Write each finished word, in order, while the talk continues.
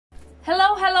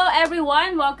Hello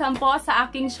everyone! Welcome po sa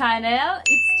aking channel.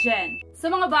 It's Jen.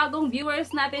 Sa mga bagong viewers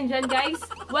natin dyan guys,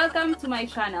 welcome to my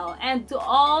channel. And to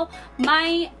all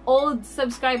my old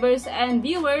subscribers and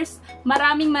viewers,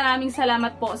 maraming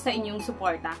salamat po sa inyong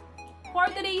suporta. For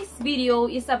today's video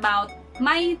is about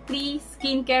my 3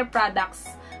 skincare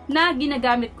products na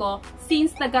ginagamit ko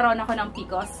since nagkaroon ako ng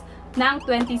Pcos ng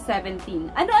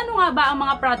 2017. Ano-ano nga ba ang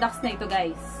mga products na ito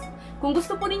guys? Kung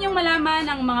gusto po ninyong malaman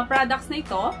ang mga products na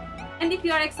ito, and if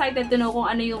you are excited to know kung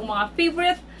ano yung mga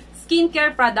favorite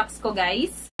skincare products ko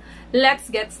guys, let's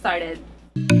get started.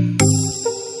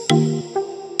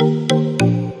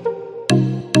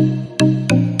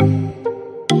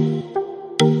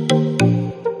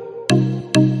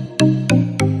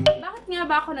 Bakit nga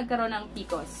ba ako nagkaroon ng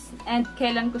Pcos? And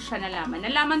kailan ko siya nalaman?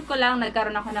 Nalaman ko lang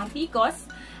nagkaroon ako ng Pcos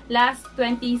last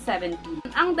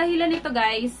 2017. Ang dahilan nito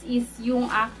guys is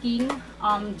yung aking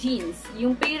genes.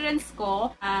 Yung parents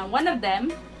ko, one of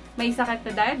them, may sakit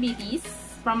na diabetes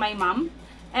from my mom.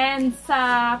 And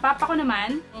sa papa ko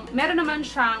naman, meron naman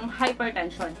siyang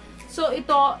hypertension. So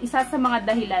ito, isa sa mga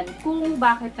dahilan kung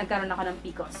bakit nagkaroon ako ng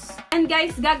Pcos. And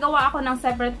guys, gagawa ako ng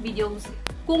separate videos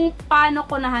kung paano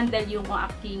ko na-handle yung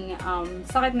aking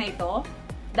sakit na ito.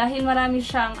 Dahil marami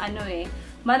siyang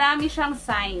marami siyang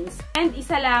signs. And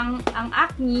isa lang ang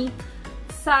acne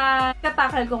sa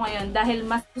katakal ko ngayon dahil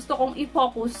mas gusto kong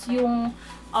i-focus yung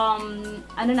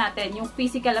yung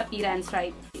physical appearance,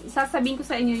 right? Sasabihin ko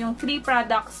sa inyo yung 3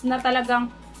 products na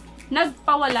talagang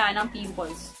nagpawala ng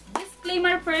pimples.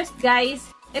 Disclaimer first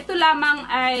guys, ito lamang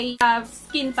ay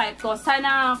skin type ko.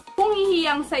 Sana kung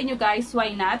hihiyang sa inyo guys, why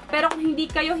not? Pero kung hindi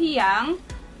kayo hiyang,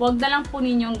 wag na lang po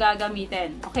ninyong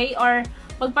gagamitin. Okay? Or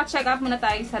magpa-check up muna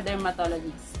tayo sa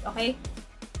dermatologist. Okay?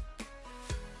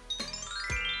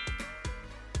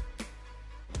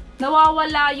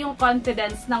 Nawawala yung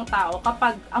confidence ng tao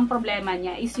kapag ang problema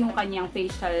niya is yung kanyang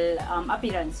facial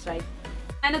appearance, right?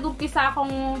 Nag-umpisa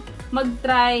akong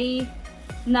mag-try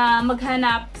na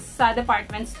maghanap sa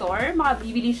department store.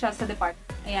 Makabibili siya sa department.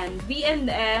 Ayan,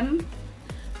 B&M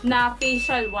na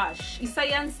facial wash. Isa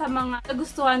yan sa mga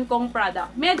nagustuhan kong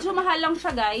product. Medyo mahal lang siya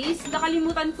guys.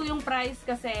 Nakalimutan ko yung price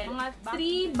kasi mga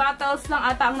 3 bottles lang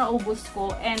ata ang naubos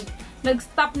ko and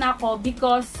nag-stop na ako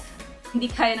because hindi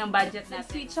kaya ng budget na.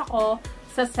 Switch ako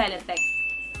sa Celetec.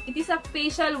 It is a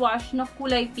facial wash na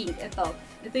kulay pink. Ito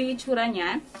yung itsura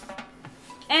niya.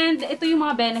 And ito yung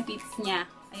mga benefits niya.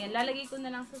 Ayan, lalagay ko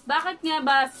na lang sa... Bakit nga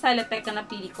ba Celetec ang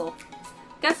napili ko?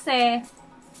 Kasi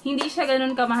hindi siya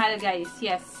ganun kamahal guys.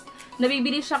 Yes.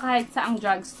 Nabibili siya kahit sa ang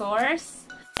drugstores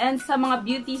and sa mga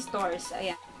beauty stores.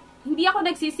 Ayan. Hindi ako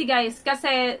nagsisi guys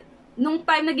kasi nung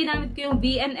time na ginamit ko yung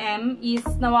B&M is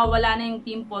nawawala na yung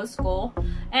pimples ko.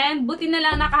 And buti na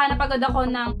lang nakahanap agad ako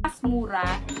ng mas mura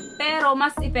pero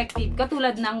mas effective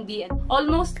katulad ng B&M.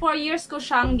 Almost 4 years ko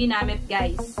siyang ginamit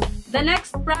guys. The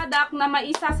next product na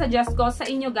maisa-suggest ko sa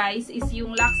inyo guys is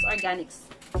yung Lux Organics.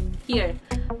 Here.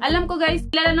 Alam ko guys,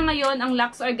 kilala na ngayon ang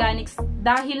Lux Organics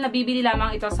dahil nabibili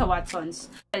lamang ito sa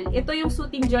Watsons. Ito yung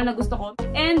soothing gel na gusto ko.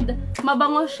 And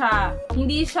mabango siya.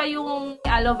 Hindi siya yung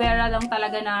aloe vera lang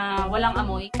talaga na walang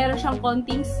amoy. Meron siyang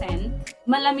konting scent.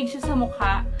 Malamig siya sa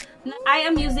mukha. I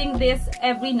am using this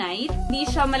every night. Hindi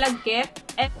siya malagkit.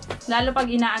 And lalo pag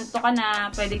inaanto ka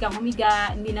na, pwede kang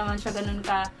humiga. Hindi naman siya ganun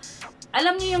ka.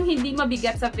 Alam niyo yung hindi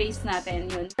mabigat sa face natin,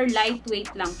 yun. Or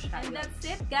lightweight lang siya. And that's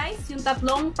it guys, yung 3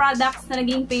 products na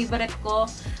naging favorite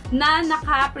ko na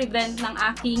naka-prevent ng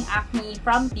aking acne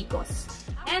from Pcos.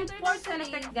 And for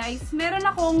Celetec guys, meron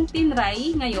akong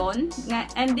tinry ngayon.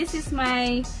 And this is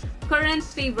my current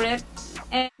favorite.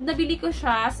 And nabili ko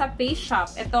siya sa face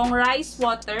shop. Itong rice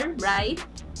water bright.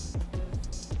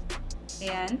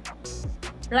 Ayan.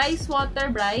 Rice water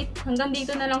bright. Hanggang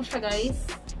dito na lang siya guys.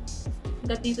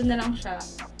 Dito na lang siya.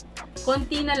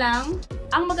 Konti na lang.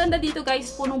 Ang maganda dito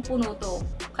guys, punong-puno to.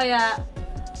 Kaya,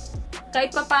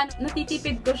 kahit pa paano,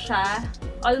 natitipid ko siya.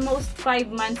 Almost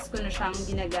 5 months ko na siyang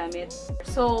ginagamit.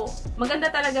 So, maganda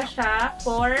talaga siya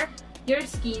for your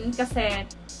skin kasi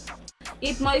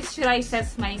it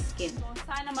moisturizes my skin. So,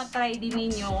 sana matry din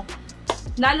ninyo.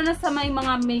 Lalo na sa may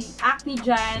acne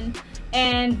dyan.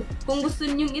 And kung gusto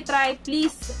ninyong itry,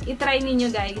 please itry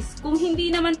ninyo guys. Kung hindi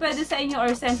naman pwede sa inyo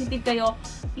or sensitive kayo,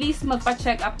 please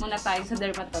magpa-check up muna tayo sa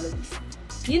dermatologist.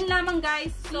 Yun lamang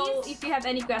guys. So, if you have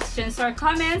any questions or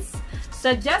comments,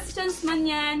 suggestions man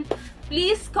yan,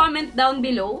 please comment down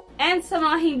below. And sa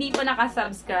mga hindi pa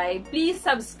nakasubscribe, please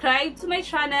subscribe to my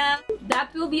channel.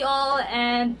 That will be all.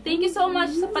 And thank you so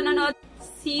much sa panonood.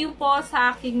 See you po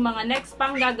sa aking mga next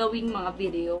pang gagawing mga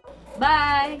video.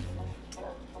 Bye!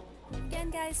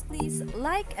 Again guys, please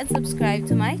like and subscribe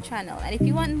to my channel, and if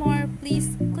you want more,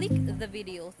 please click the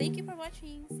video. Thank you for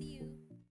watching. See you.